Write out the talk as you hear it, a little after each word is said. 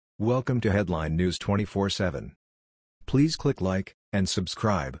Welcome to Headline News 24/7. Please click like and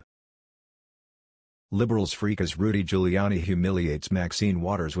subscribe. Liberals freak as Rudy Giuliani humiliates Maxine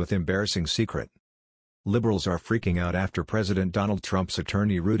Waters with embarrassing secret. Liberals are freaking out after President Donald Trump's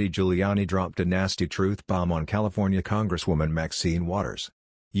attorney Rudy Giuliani dropped a nasty truth bomb on California Congresswoman Maxine Waters.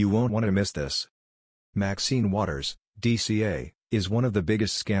 You won't want to miss this. Maxine Waters, DCA, is one of the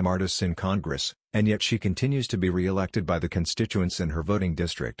biggest scam artists in Congress, and yet she continues to be re-elected by the constituents in her voting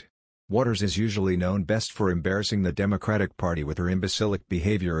district. Waters is usually known best for embarrassing the Democratic Party with her imbecilic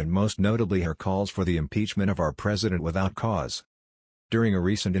behavior and most notably her calls for the impeachment of our president without cause. During a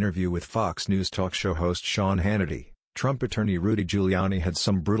recent interview with Fox News talk show host Sean Hannity, Trump attorney Rudy Giuliani had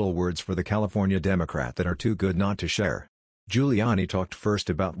some brutal words for the California Democrat that are too good not to share. Giuliani talked first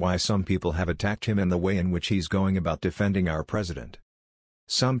about why some people have attacked him and the way in which he's going about defending our president.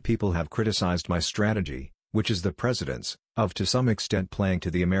 Some people have criticized my strategy, which is the president's, of to some extent playing to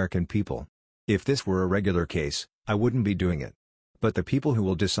the American people. If this were a regular case, I wouldn't be doing it. But the people who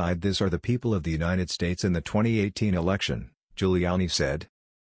will decide this are the people of the United States in the 2018 election, Giuliani said.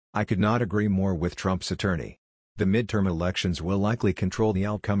 I could not agree more with Trump's attorney. The midterm elections will likely control the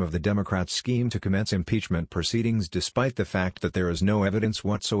outcome of the Democrats' scheme to commence impeachment proceedings despite the fact that there is no evidence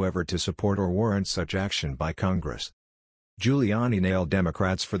whatsoever to support or warrant such action by Congress. Giuliani nailed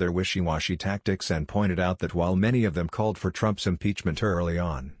Democrats for their wishy-washy tactics and pointed out that while many of them called for Trump's impeachment early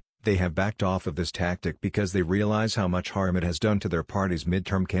on, they have backed off of this tactic because they realize how much harm it has done to their party's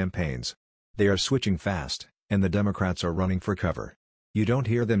midterm campaigns. They are switching fast, and the Democrats are running for cover. You don't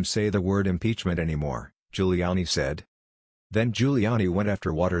hear them say the word impeachment anymore, Giuliani said. Then Giuliani went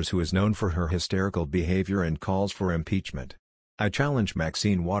after Waters, who is known for her hysterical behavior and calls for impeachment. I challenge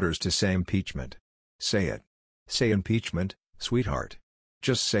Maxine Waters to say impeachment. Say it. Say impeachment, sweetheart.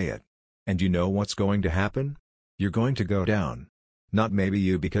 Just say it. And you know what's going to happen? You're going to go down. Not maybe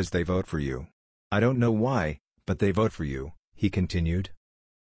you because they vote for you. I don't know why, but they vote for you, he continued.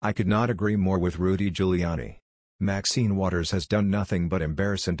 I could not agree more with Rudy Giuliani. Maxine Waters has done nothing but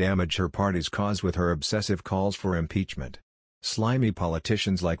embarrass and damage her party's cause with her obsessive calls for impeachment. Slimy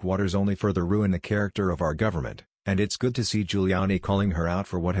politicians like Waters only further ruin the character of our government, and it's good to see Giuliani calling her out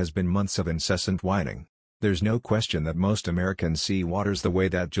for what has been months of incessant whining. There's no question that most Americans see Waters the way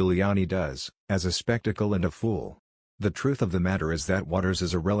that Giuliani does, as a spectacle and a fool. The truth of the matter is that Waters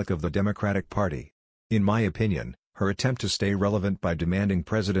is a relic of the Democratic Party. In my opinion, her attempt to stay relevant by demanding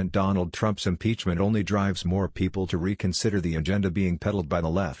President Donald Trump's impeachment only drives more people to reconsider the agenda being peddled by the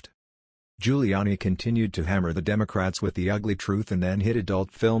left. Giuliani continued to hammer the Democrats with the ugly truth and then hit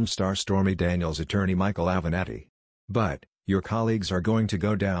adult film star Stormy Daniels' attorney Michael Avenatti. But, your colleagues are going to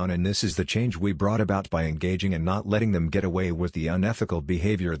go down, and this is the change we brought about by engaging and not letting them get away with the unethical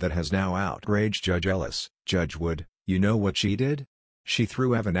behavior that has now outraged Judge Ellis. Judge Wood, you know what she did? She threw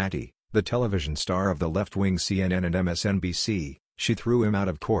Avenatti, the television star of the left-wing CNN and MSNBC, she threw him out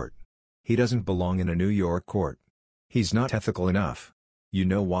of court. He doesn't belong in a New York court. He's not ethical enough. You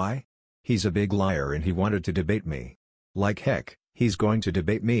know why? He's a big liar and he wanted to debate me. Like heck, he's going to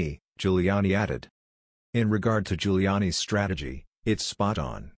debate me, Giuliani added. In regard to Giuliani's strategy, it's spot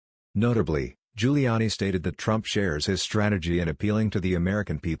on. Notably, Giuliani stated that Trump shares his strategy in appealing to the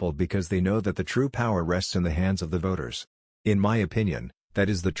American people because they know that the true power rests in the hands of the voters. In my opinion, that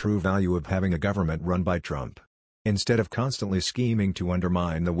is the true value of having a government run by Trump. Instead of constantly scheming to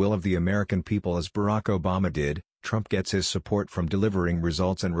undermine the will of the American people as Barack Obama did, Trump gets his support from delivering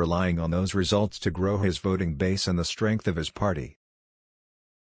results and relying on those results to grow his voting base and the strength of his party.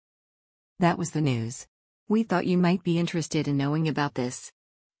 That was the news. We thought you might be interested in knowing about this.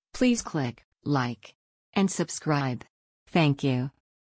 Please click like and subscribe. Thank you.